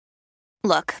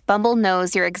Look, Bumble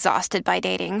knows you're exhausted by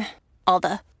dating. All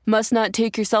the, must not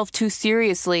take yourself too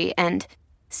seriously, and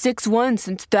 6'1"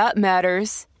 since that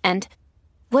matters. And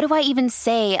what do I even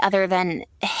say other than,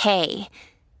 hey?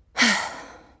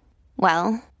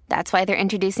 Well, that's why they're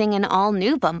introducing an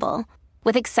all-new Bumble,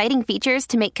 with exciting features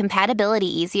to make compatibility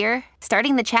easier,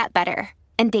 starting the chat better,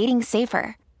 and dating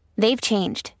safer. They've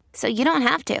changed, so you don't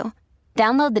have to.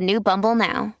 Download the new Bumble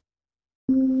now.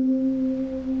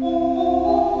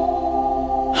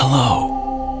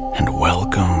 Hello, and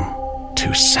welcome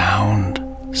to Sound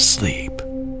Sleep,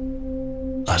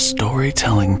 a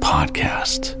storytelling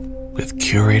podcast with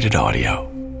curated audio,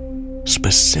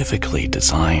 specifically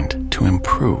designed to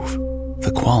improve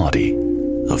the quality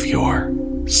of your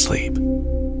sleep.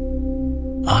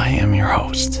 I am your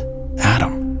host,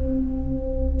 Adam.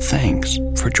 Thanks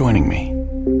for joining me.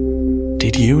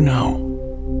 Did you know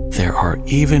there are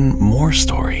even more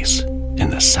stories in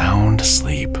the Sound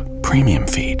Sleep premium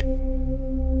feed?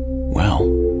 Well,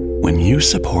 when you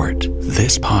support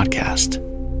this podcast,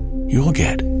 you'll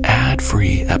get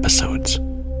ad-free episodes,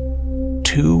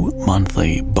 2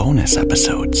 monthly bonus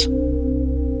episodes,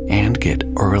 and get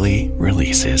early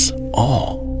releases,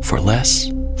 all for less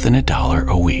than $1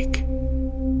 a week.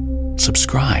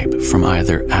 Subscribe from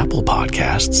either Apple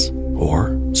Podcasts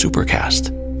or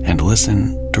Supercast and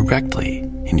listen directly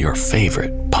in your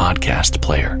favorite podcast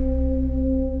player.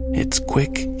 It's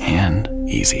quick and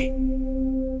easy.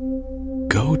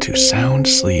 Go to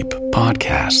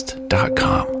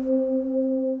soundsleeppodcast.com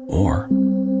or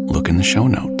look in the show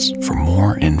notes for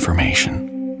more information.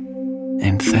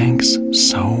 And thanks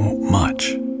so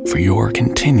much for your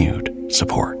continued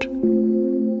support.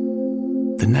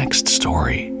 The next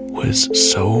story was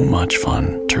so much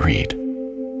fun to read.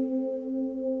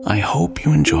 I hope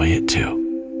you enjoy it too.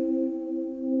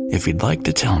 If you'd like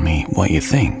to tell me what you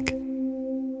think,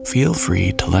 feel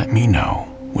free to let me know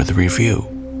with a review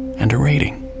and a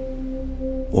rating,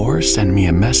 or send me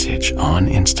a message on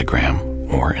Instagram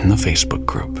or in the Facebook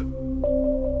group.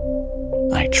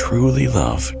 I truly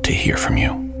love to hear from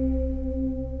you.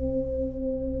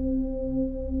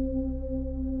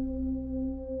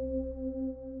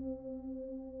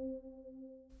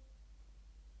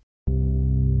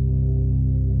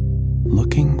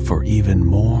 Looking for even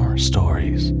more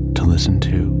stories to listen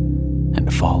to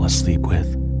and fall asleep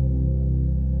with?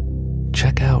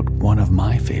 Check out one of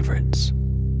my favorites,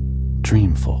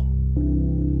 Dreamful.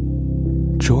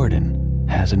 Jordan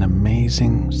has an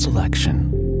amazing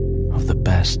selection of the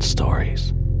best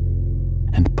stories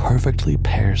and perfectly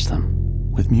pairs them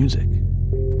with music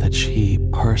that she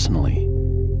personally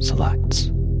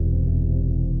selects.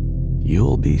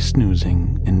 You'll be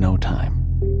snoozing in no time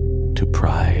to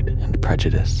Pride and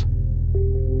Prejudice,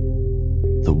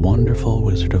 The Wonderful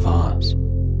Wizard of Oz,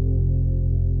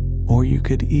 or you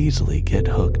could easily get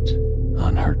hooked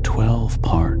on her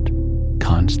 12-part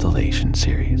Constellation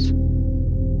series.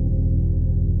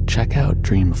 Check out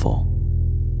Dreamful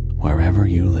wherever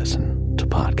you listen to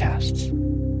podcasts.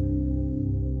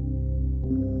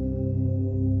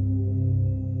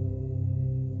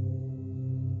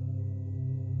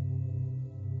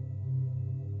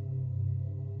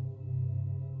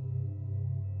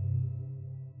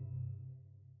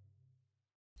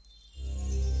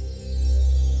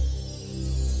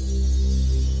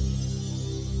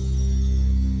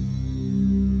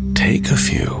 Take a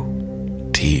few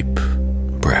deep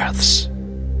breaths,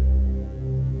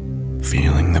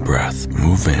 feeling the breath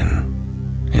move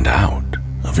in and out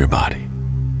of your body.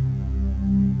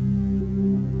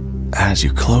 As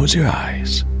you close your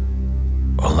eyes,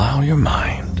 allow your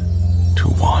mind to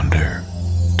wander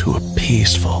to a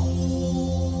peaceful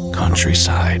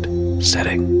countryside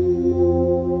setting.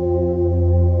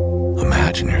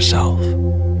 Imagine yourself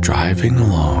driving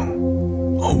along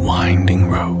a winding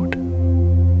road,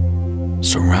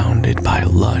 surrounded by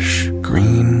lush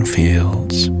green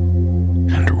fields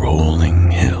and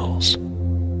rolling hills.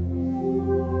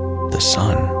 The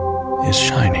sun is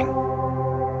shining,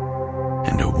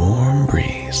 and a warm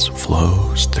breeze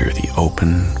flows through the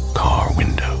open car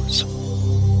windows.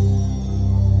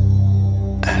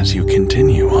 As you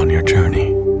continue on your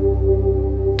journey,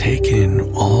 take in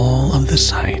all of the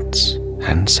sights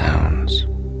and sounds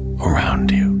around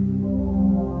you.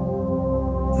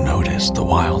 Notice the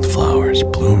wildflowers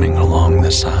blooming along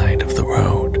the side of the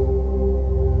road,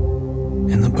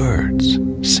 and the birds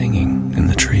singing in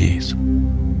the trees.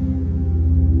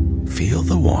 Feel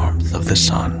the warmth of the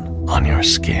sun on your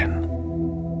skin,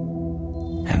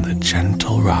 and the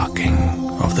gentle rocking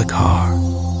of the car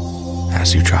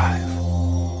as you drive.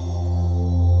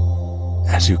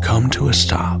 As you come to a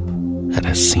stop at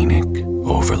a scenic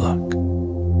overlook,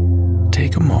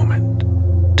 take a moment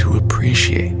to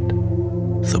appreciate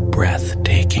the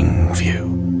breathtaking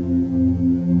view.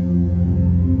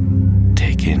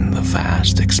 Take in the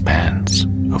vast expanse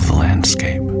of the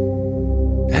landscape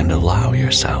and allow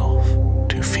yourself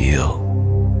to feel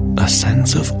a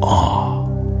sense of awe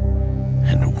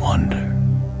and wonder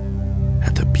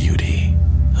at the beauty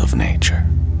of nature.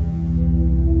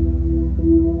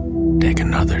 Take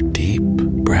another deep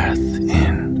breath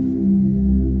in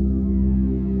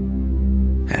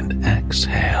and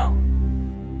exhale.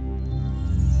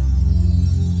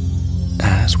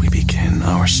 As we begin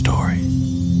our story,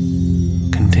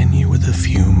 continue with a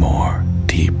few more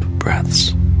deep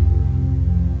breaths,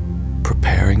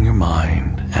 preparing your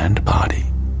mind and body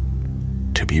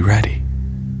to be ready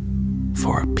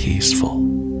for a peaceful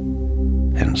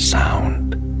and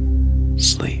sound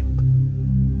sleep.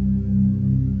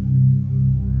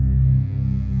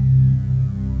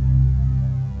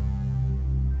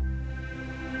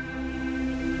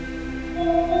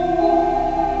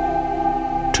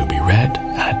 To be read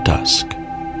at dusk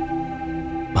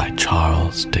by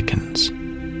Charles Dickens,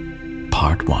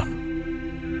 Part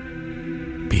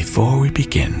 1. Before we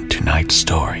begin tonight's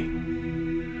story,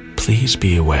 please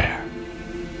be aware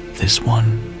this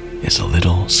one is a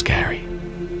little scary.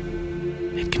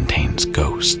 It contains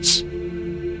ghosts,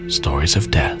 stories of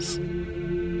death,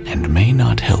 and may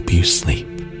not help you sleep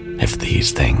if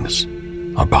these things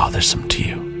are bothersome to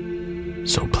you.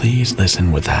 So please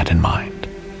listen with that in mind.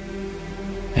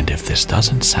 And if this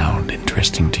doesn't sound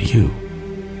interesting to you,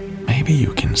 maybe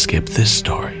you can skip this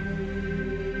story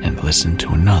and listen to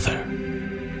another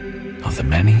of the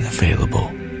many available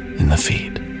in the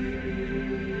feed.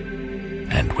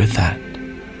 And with that,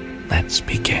 let's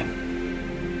begin.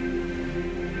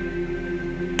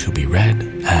 To be read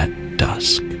at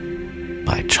dusk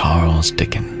by Charles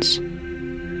Dickens,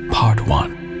 Part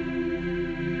 1.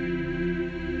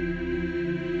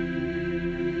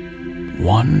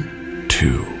 1,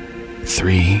 2,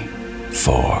 3,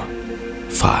 4,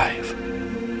 5.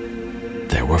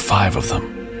 There were 5 of them.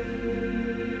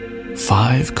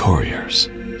 5 couriers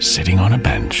sitting on a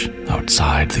bench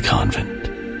outside the convent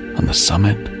on the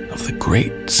summit of the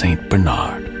great St.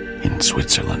 Bernard in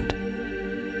Switzerland,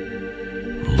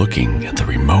 looking at the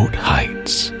remote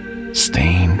heights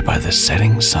stained by the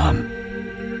setting sun,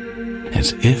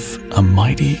 as if a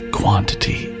mighty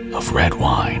quantity of red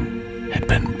wine had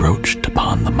been broached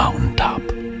upon the mountain top,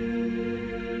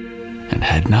 and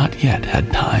had not yet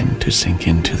had time to sink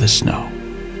into the snow.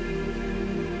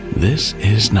 This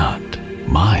is not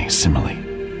my simile.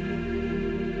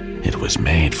 It was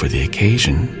made for the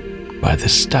occasion by the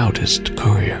stoutest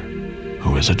courier,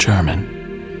 who is a German.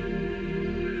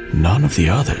 None of the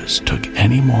others took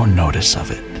any more notice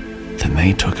of it than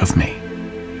they took of me.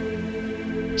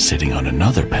 Sitting on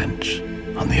another bench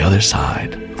on the other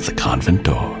side of the convent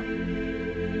door,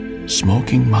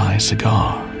 smoking my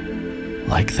cigar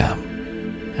like them,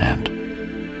 and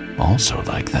also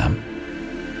like them,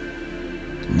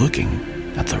 looking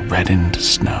at the reddened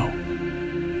snow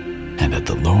and at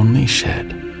the lonely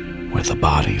shed where the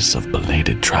bodies of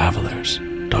belated travelers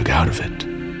dug out of it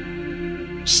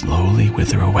slowly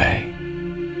wither away,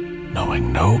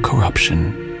 knowing no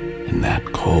corruption in that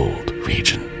cold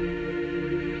region.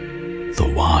 The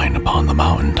wine upon the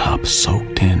mountaintop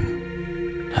soaked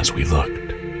in as we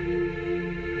looked.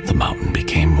 The mountain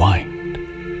became white,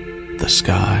 the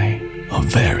sky a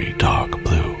very dark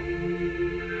blue.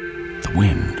 The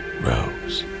wind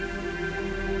rose,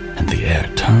 and the air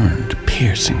turned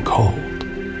piercing cold.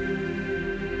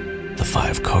 The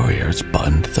 5 couriers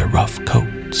buttoned their rough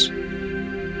coats,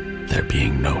 there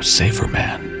being no safer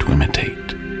man to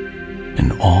imitate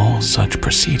in all such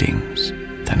proceedings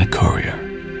than a courier.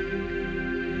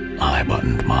 I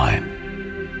buttoned mine.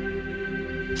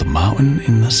 The mountain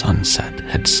in the sunset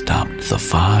had stopped the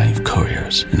 5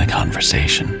 couriers in a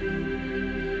conversation.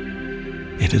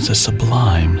 It is a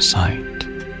sublime sight,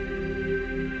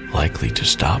 likely to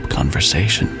stop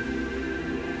conversation.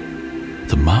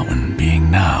 The mountain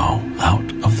being now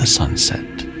out of the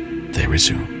sunset, they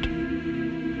resumed.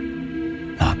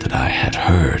 Not that I had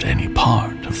heard any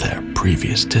part of their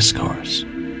previous discourse,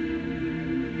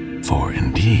 for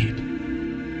indeed,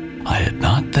 I had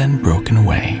not then broken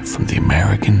away from the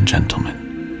American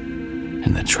gentleman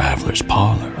in the traveler's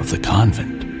parlor of the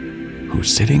convent, who,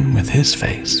 sitting with his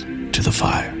face to the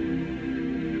fire,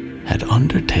 had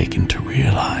undertaken to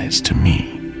realize to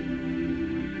me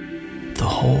the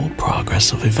whole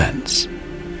progress of events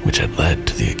which had led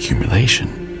to the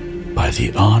accumulation by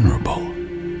the Honorable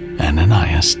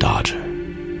Ananias Dodger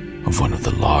of one of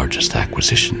the largest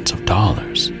acquisitions of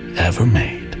dollars ever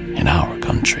made in our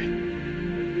country.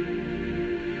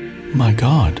 My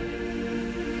God,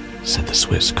 said the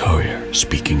Swiss courier,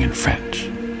 speaking in French,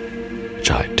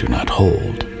 which I do not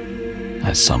hold,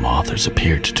 as some authors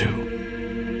appear to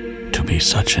do, to be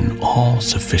such an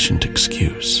all-sufficient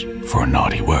excuse for a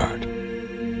naughty word,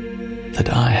 that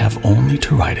I have only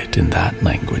to write it in that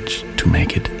language to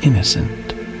make it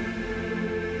innocent.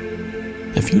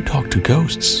 If you talk to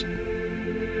ghosts...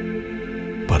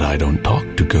 But I don't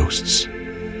talk to ghosts,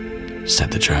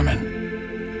 said the German.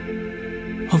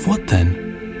 Of what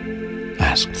then?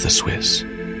 Asked the Swiss.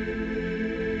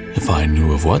 If I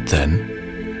knew of what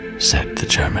then, said the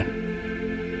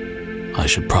German, I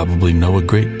should probably know a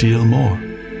great deal more.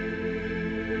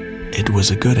 It was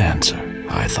a good answer,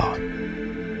 I thought,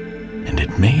 and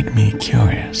it made me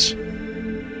curious.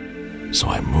 So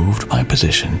I moved my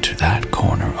position to that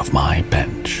corner of my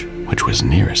bench which was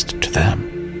nearest to them,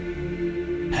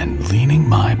 and leaning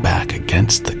my back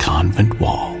against the convent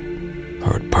wall,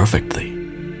 heard perfectly,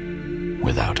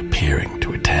 without appearing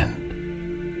to attend.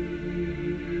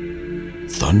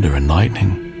 Thunder and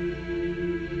lightning,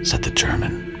 said the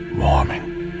German, warming.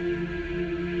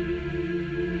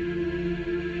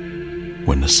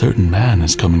 When a certain man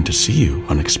is coming to see you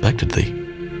unexpectedly,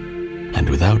 and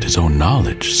without his own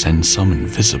knowledge sends some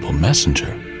invisible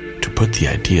messenger to put the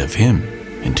idea of him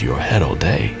into your head all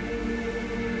day,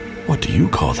 what do you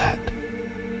call that?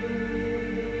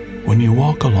 When you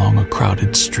walk along a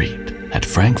crowded street at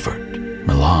Frankfurt,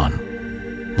 Milan,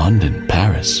 London,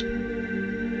 Paris,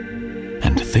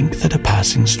 and think that a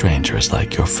passing stranger is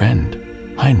like your friend,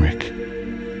 Heinrich,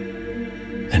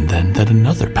 and then that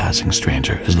another passing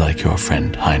stranger is like your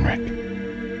friend, Heinrich,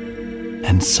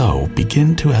 and so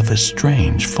begin to have a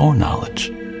strange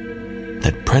foreknowledge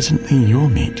that presently you'll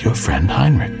meet your friend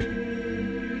Heinrich,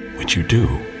 which you do,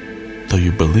 though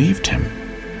you believed him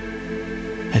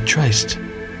at tryst.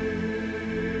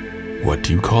 What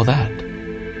do you call that?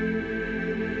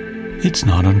 It's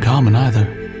not uncommon either,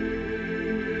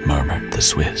 murmured the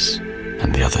Swiss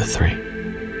and the other three.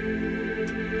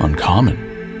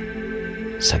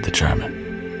 Uncommon, said the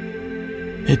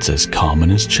German. It's as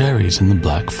common as cherries in the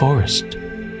Black Forest.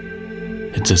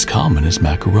 It's as common as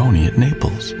macaroni at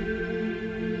Naples.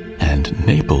 And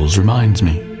Naples reminds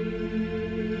me.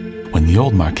 When the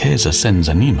old Marchesa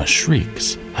Senzanima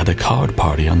shrieks at a card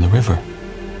party on the river,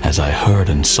 as I heard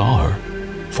and saw her,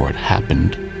 for it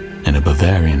happened in a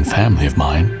Bavarian family of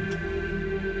mine,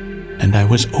 and I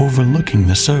was overlooking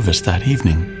the service that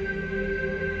evening.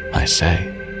 I say,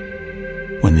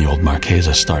 when the old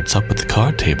Marchesa starts up at the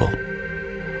card table,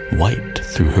 white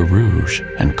through her rouge,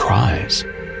 and cries,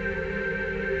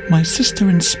 "My sister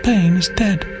in Spain is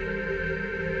dead.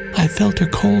 I felt her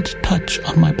cold touch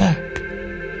on my back."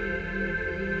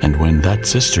 And when that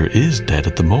sister is dead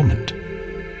at the moment,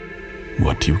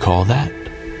 what do you call that?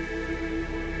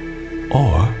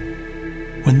 Or,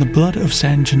 when the blood of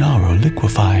San Gennaro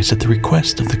liquefies at the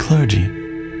request of the clergy,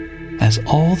 as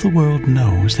all the world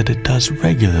knows that it does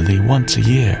regularly once a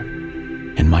year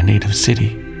in my native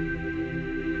city,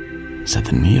 said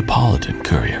the Neapolitan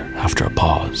courier after a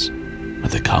pause,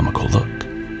 with a comical look.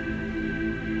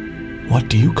 What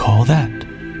do you call that?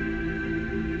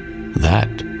 That,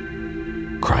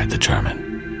 cried the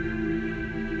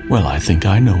German. Well, I think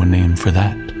I know a name for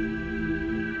that.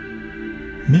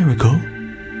 Miracle,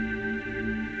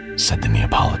 said the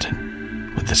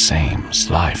Neapolitan, with the same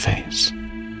sly face.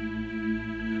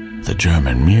 The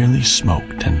German merely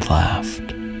smoked and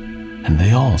laughed, and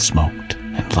they all smoked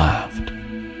and laughed.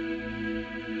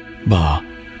 Bah,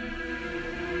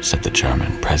 said the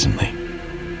German presently.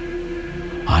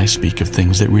 I speak of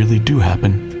things that really do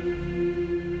happen.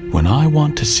 When I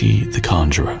want to see the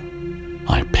conjurer,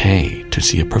 I pay to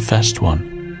see a professed one,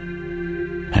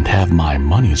 and have my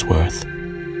money's worth.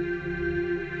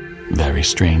 Very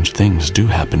strange things do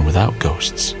happen without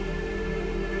ghosts.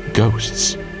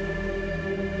 Ghosts.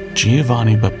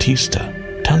 Giovanni Battista,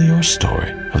 tell your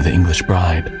story of the English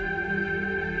bride.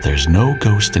 There's no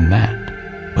ghost in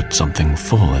that, but something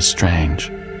full as strange.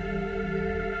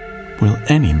 Will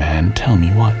any man tell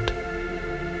me what?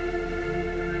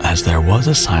 As there was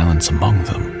a silence among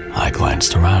them, I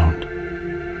glanced around.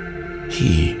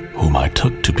 He, whom I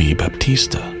took to be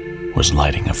Baptista, was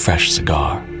lighting a fresh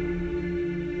cigar.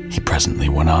 He presently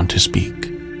went on to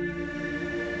speak.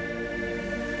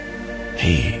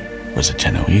 He was a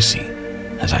Genoese,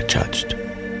 as I judged.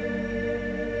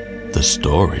 The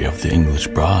story of the English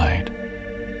bride,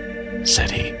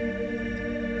 said he.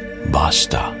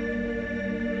 Basta.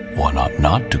 One ought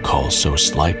not to call so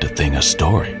slight a thing a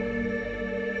story.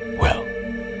 Well,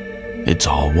 it's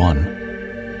all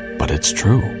one, but it's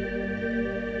true.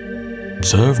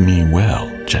 Observe me well,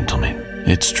 gentlemen,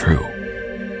 it's true.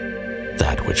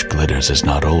 That which glitters is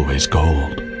not always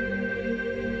gold,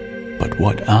 but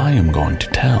what I am going to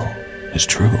tell is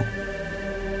true.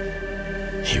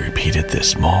 He repeated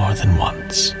this more than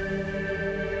once.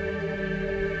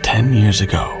 10 years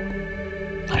ago,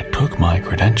 I took my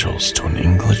credentials to an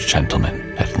English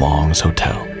gentleman at Long's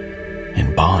Hotel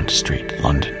in Bond Street,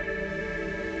 London,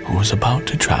 who was about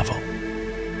to travel.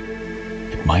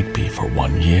 It might be for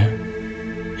 1 year,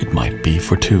 it might be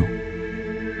for 2.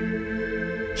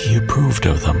 He approved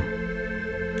of them,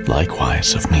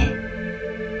 likewise of me.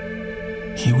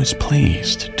 He was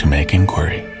pleased to make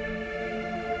inquiry.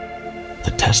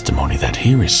 The testimony that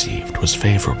he received was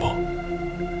favorable.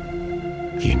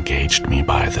 He engaged me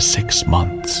by the 6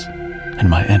 months, and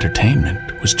my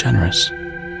entertainment was generous.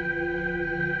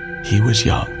 He was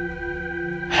young,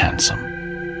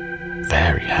 handsome,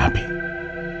 very happy.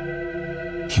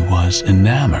 He was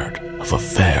enamored of a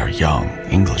fair young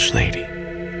English lady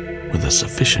with a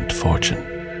sufficient fortune,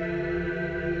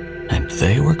 and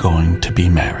they were going to be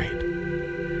married.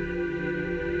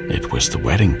 It was the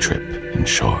wedding trip, in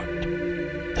short,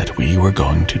 that we were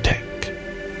going to take.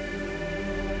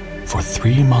 For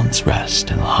 3 months' rest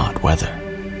in the hot weather,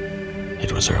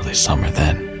 it was early summer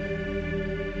then,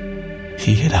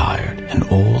 he had hired an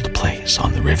old place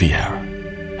on the Riviera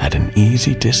at an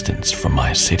easy distance from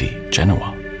my city,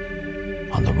 Genoa,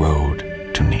 on the road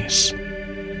to Nice.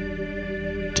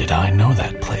 Did I know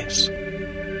that place?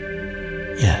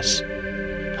 Yes,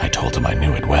 I told him I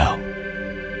knew it well.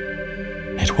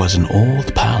 It was an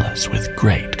old palace with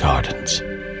great gardens.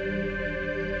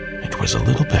 It was a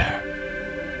little bare,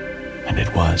 and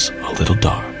it was a little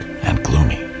dark and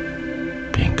gloomy,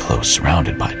 being close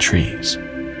surrounded by trees.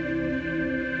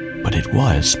 But it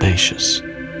was spacious,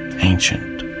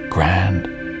 ancient, grand,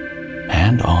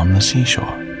 and on the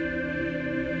seashore.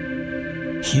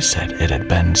 He said it had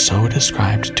been so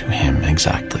described to him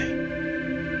exactly,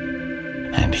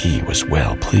 and he was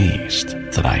well pleased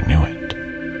that I knew it.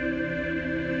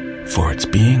 For its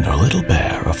being a little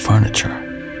bare of furniture,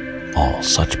 all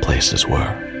such places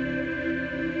were.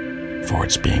 For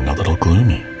its being a little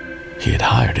gloomy, he had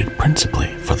hired it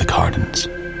principally for the gardens,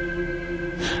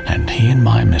 and he and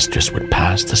my mistress would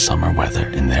pass the summer weather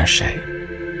in their shade.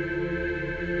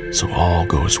 So all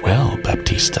goes well,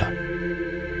 Baptista,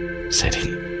 said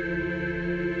he.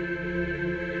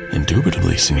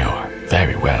 Indubitably, signor,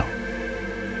 very well.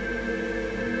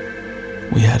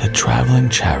 We had a traveling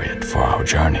chariot for our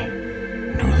journey,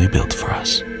 newly built for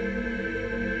us,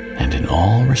 and in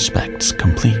all respects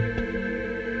complete.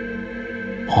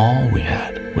 All we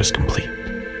had was complete.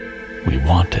 We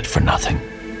wanted for nothing.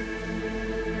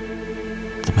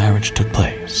 The marriage took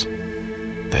place.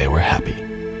 They were happy.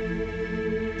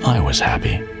 I was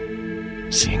happy,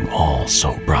 seeing all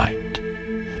so bright,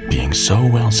 being so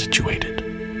well situated,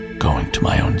 going to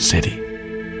my own city,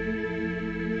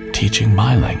 teaching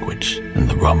my language in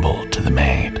the rumble to the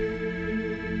maid,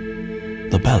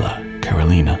 the bella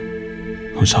Carolina,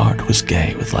 whose heart was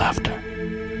gay with laughter,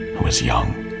 who was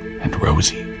young and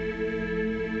rosy.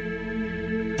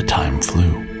 The time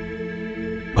flew,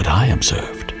 but I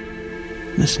observed,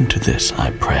 listen to this,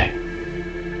 I pray.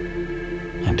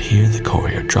 And here the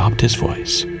courier dropped his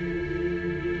voice.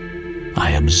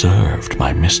 I observed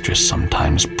my mistress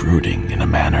sometimes brooding in a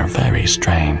manner very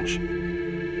strange,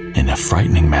 in a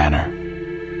frightening manner,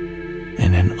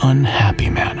 in an unhappy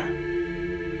manner,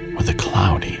 with a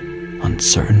cloudy,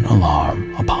 uncertain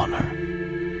alarm upon her.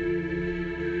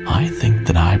 I think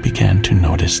that I began to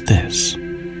notice this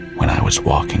when I was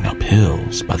walking up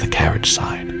hills by the carriage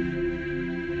side,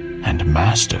 and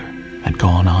master had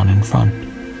gone on in front.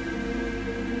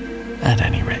 At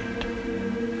any rate,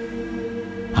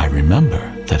 I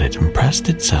remember that it impressed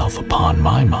itself upon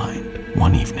my mind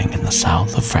one evening in the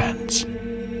south of France,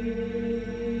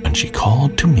 when she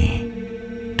called to me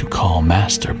to call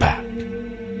master back.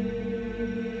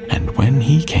 And when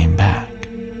he came back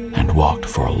and walked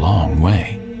for a long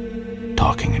way,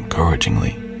 talking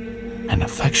encouragingly and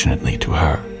affectionately to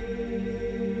her,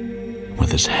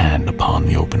 with his hand upon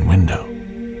the open window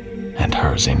and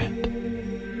hers in it.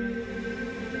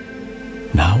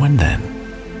 Now and then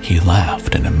he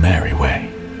laughed in a merry way,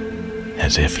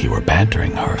 as if he were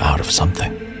bantering her out of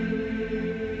something.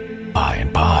 By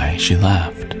and by she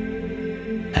laughed,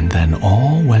 and then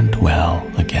all went well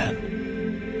again.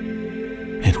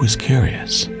 It was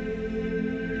curious.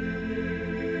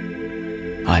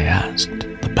 I asked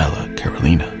the bella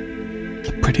Carolina,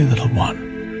 the pretty little one,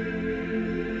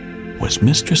 was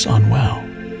mistress unwell?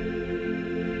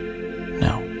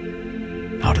 No.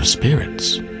 Out of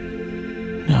spirits?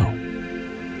 No.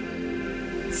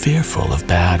 Fearful of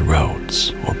bad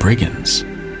roads or brigands?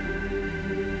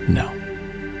 No.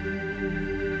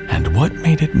 And what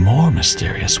made it more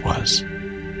mysterious was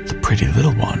The pretty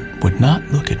little one would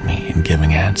not look at me in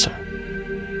giving answer,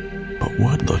 but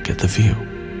would look at the view.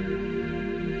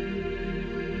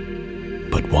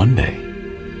 But one day,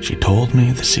 she told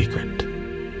me the secret.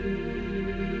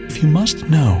 "If you must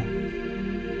know,"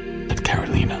 said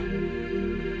Carolina,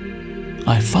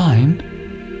 "I find,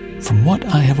 from what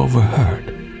I have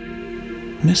overheard,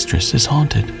 Mistress is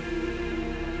haunted."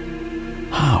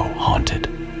 "How haunted?"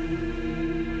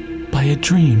 "By a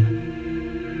dream."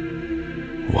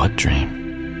 "What dream?"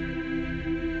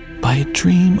 "By a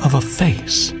dream of a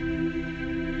face.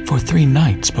 For 3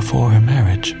 nights before her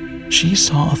marriage, she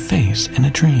saw a face in a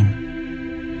dream.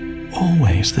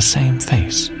 Always the same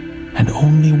face, and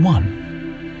only one."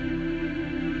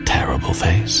 "Terrible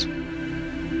face?"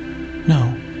 "No,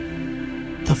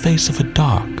 the face of a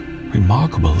dark,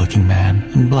 remarkable-looking man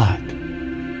in black,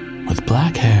 with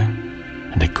black hair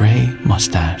and a gray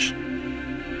mustache.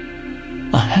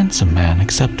 A handsome man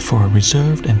except for a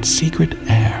reserved and secret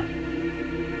air.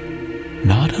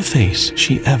 Not a face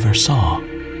she ever saw,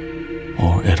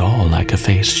 or at all like a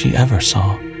face she ever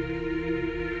saw.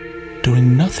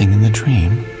 Doing nothing in the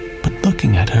dream but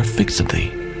looking at her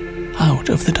fixedly, out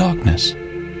of the darkness."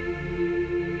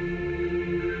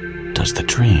 "Does the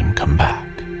dream come back?"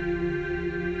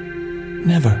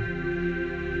 "Never.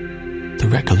 The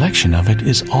recollection of it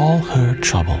is all her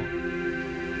trouble."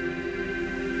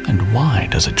 "And why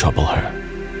does it trouble her?"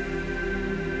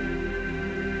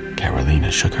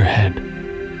 Carolina shook her head.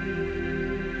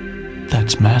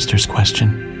 "That's Master's question,"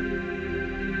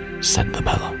 said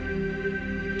Labella.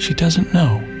 "She doesn't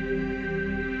know.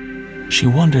 She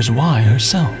wonders why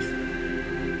herself.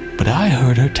 But I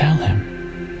heard her tell him,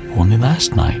 only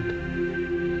last night,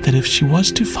 that if she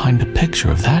was to find a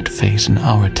picture of that face in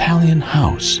our Italian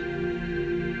house,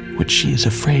 which she is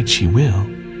afraid she will,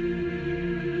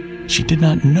 she did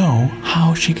not know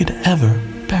how she could ever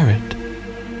bear it."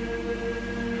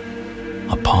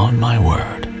 Upon my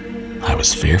word, I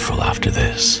was fearful after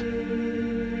this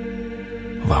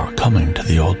of our coming to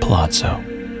the old palazzo,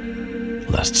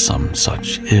 lest some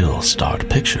such ill-starred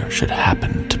picture should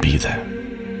happen to be there.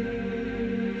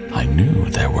 I knew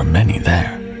there were many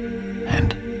there,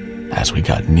 and as we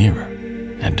got nearer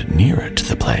and nearer to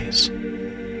the place,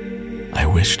 I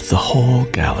wished the whole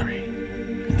gallery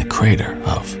in the crater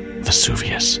of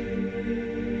Vesuvius.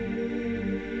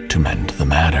 To mend the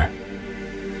matter,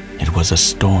 it was a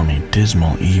stormy,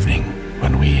 dismal evening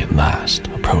when we at last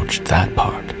approached that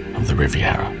part of the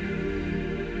Riviera.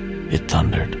 It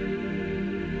thundered,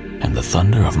 and the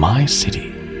thunder of my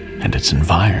city and its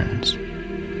environs,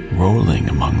 rolling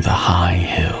among the high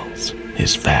hills,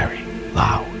 is very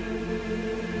loud.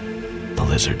 The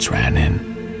lizards ran in,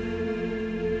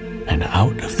 and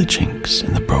out of the chinks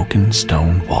in the broken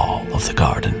stone wall of the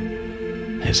garden,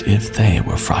 as if they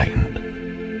were frightened.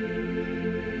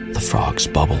 The frogs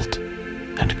bubbled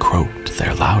and croaked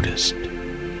their loudest.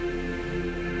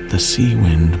 The sea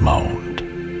wind moaned,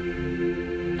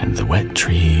 and the wet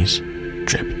trees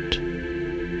dripped,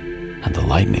 and the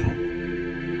lightning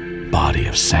body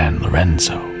of San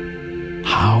Lorenzo,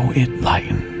 how it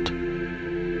lightened.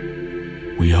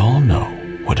 We all know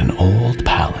what an old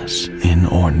palace in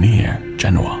or near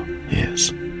Genoa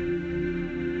is.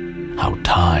 How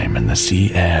time and the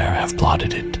sea air have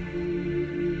blotted it.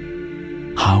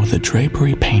 How the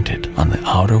drapery painted on the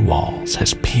outer walls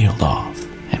has peeled off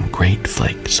in great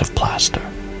flakes of plaster.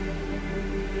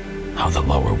 How the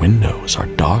lower windows are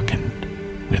darkened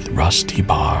with rusty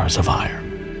bars of iron.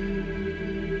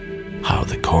 How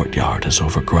the courtyard is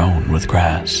overgrown with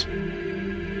grass.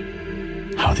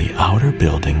 How the outer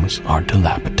buildings are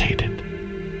dilapidated.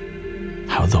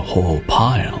 How the whole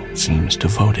pile seems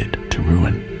devoted to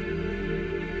ruin.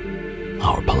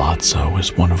 Our palazzo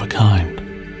is one of a kind.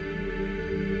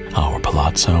 Our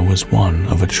palazzo was one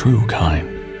of a true kind.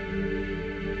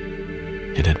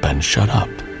 It had been shut up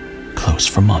close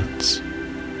for months.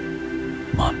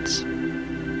 Months.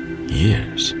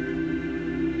 Years.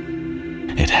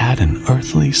 It had an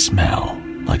earthly smell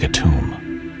like a tomb.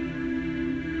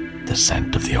 The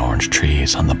scent of the orange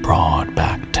trees on the broad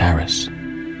back terrace,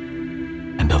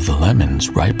 and of the lemons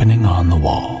ripening on the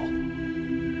wall,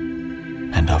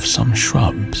 and of some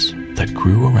shrubs that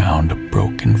grew around a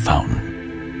broken fountain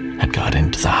had got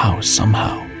into the house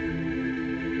somehow,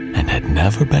 and had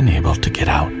never been able to get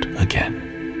out again.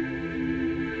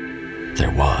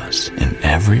 There was in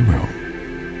every room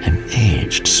an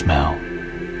aged smell,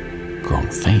 grown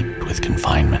faint with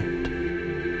confinement.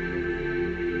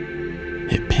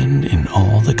 It pinned in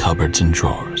all the cupboards and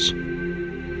drawers,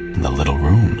 in the little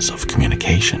rooms of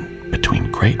communication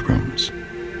between great rooms.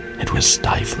 It was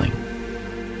stifling.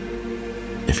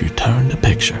 If you turned a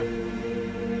picture,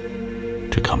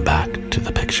 to come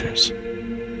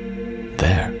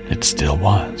it still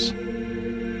was,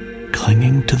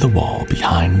 clinging to the wall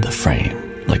behind the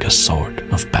frame like a sort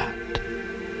of bat.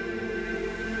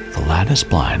 The lattice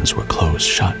blinds were closed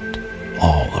shut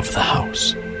all over the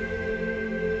house.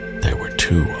 There were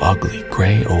 2 ugly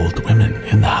gray old women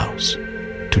in the house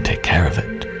to take care of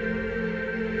it.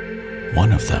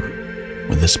 One of them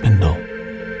with a spindle,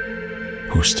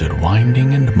 who stood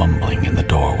winding and mumbling in the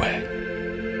doorway,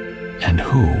 and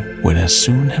who would as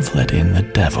soon have let in the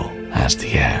devil as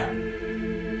the air.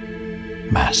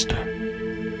 Master,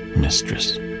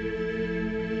 mistress,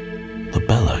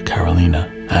 Labella, Carolina,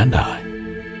 and I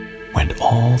went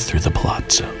all through the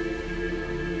palazzo.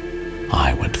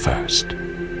 I went first,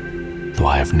 though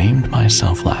I have named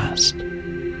myself last,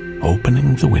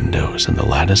 opening the windows and the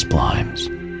lattice blinds,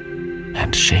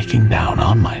 and shaking down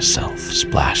on myself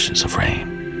splashes of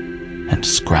rain and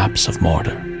scraps of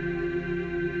mortar,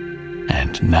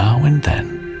 and now and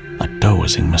then a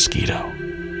dozing mosquito,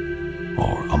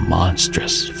 or a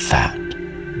monstrous, fat,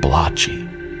 blotchy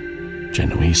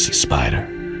Genoese spider.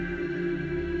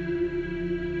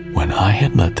 When I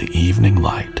had let the evening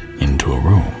light into a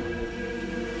room,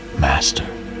 master,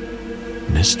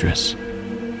 mistress,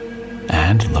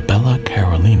 and Labella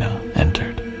Carolina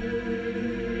entered.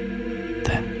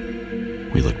 Then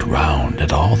we looked round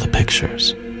at all the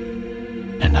pictures,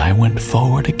 and I went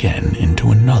forward again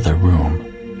into another room.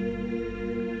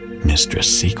 Mistress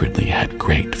secretly had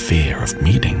great fear of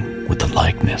meeting with the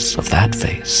likeness of that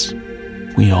face.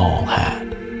 We all had.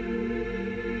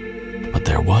 But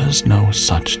there was no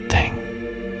such thing.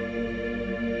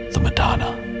 The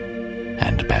Madonna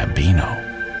and Bambino,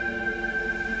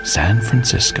 San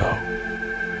Francisco,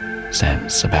 San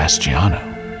Sebastiano,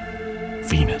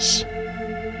 Venus,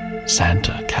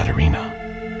 Santa Caterina,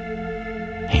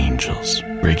 angels,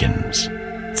 brigands,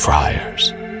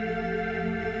 friars,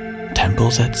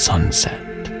 temples at sunset,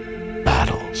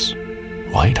 battles,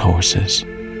 white horses,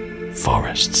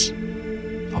 forests,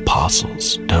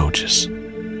 apostles, doges.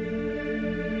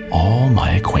 All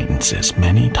my acquaintances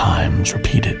many times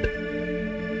repeated.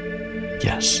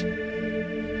 Yes,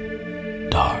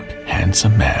 dark,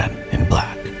 handsome man in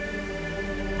black,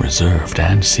 reserved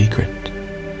and secret,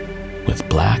 with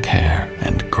black hair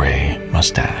and gray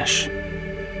mustache,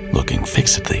 looking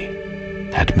fixedly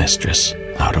at mistress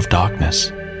out of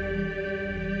darkness.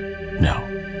 No.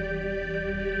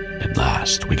 At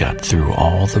last we got through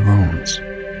all the rooms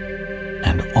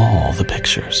and all the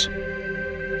pictures,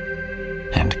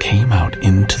 and came out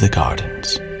into the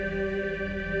gardens.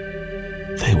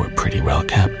 They were pretty well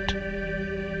kept,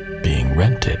 being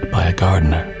rented by a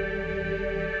gardener,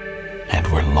 and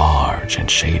were large and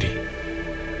shady.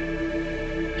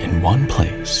 In one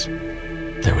place,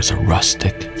 there was a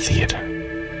rustic theater,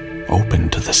 open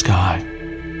to the sky.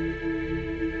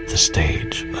 The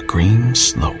stage a green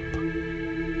slope,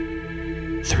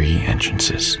 3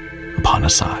 entrances upon a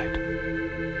side,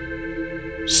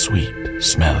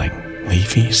 sweet-smelling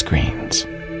leafy screens.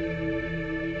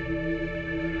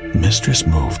 Mistress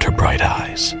moved her bright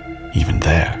eyes, even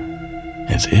there,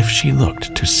 as if she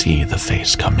looked to see the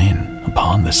face come in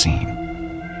upon the scene.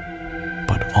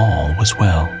 But all was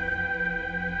well.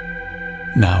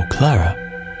 "Now, Clara,"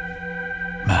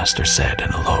 Master said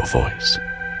in a low voice,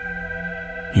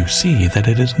 "you see that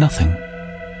it is nothing.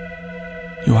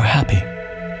 You are happy."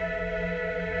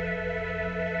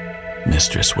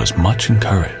 Mistress was much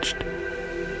encouraged.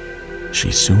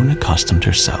 She soon accustomed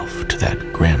herself to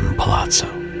that grim palazzo,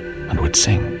 and would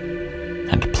sing,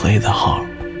 and play the harp,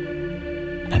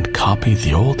 and copy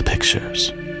the old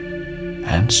pictures,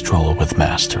 and stroll with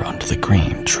Master under the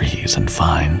green trees and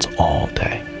vines all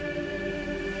day.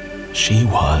 She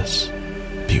was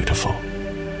beautiful.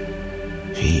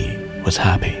 He was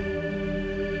happy.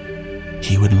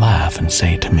 He would laugh and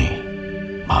say to me,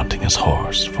 mounting his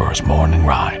horse for his morning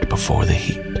ride before the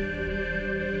heat,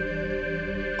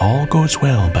 "All goes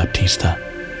well, Baptista."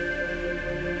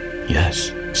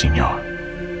 "Yes, Signor.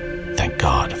 Thank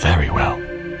God, very well."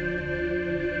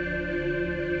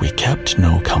 We kept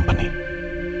no company.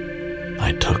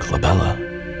 I took Labella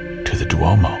to the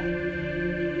Duomo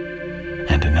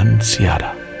and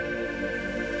Annunziata,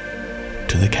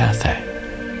 to the cafe,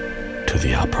 to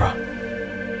the opera,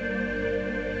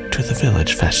 to the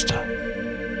village festa,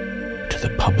 to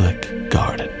the public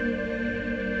garden,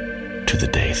 to the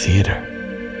day theater,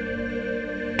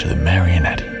 to the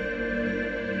marionette.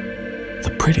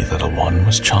 The pretty little one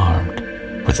was charmed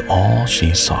with all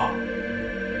she saw.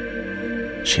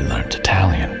 She learned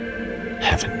Italian,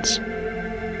 heavens,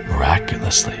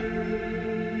 miraculously.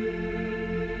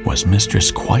 Was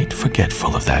mistress quite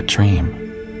forgetful of that dream?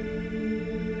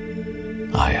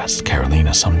 I asked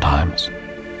Carolina sometimes.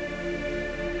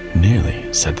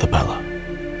 Nearly, said the Bella.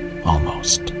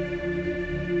 Almost.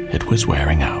 It was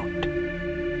wearing out.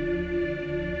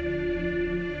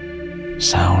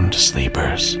 Sound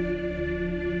sleepers.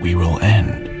 We will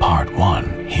end part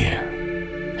 1 here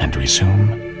and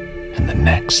resume in the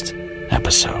next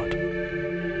episode.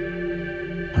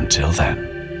 Until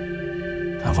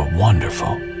then, have a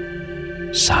wonderful,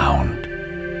 sound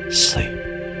sleep.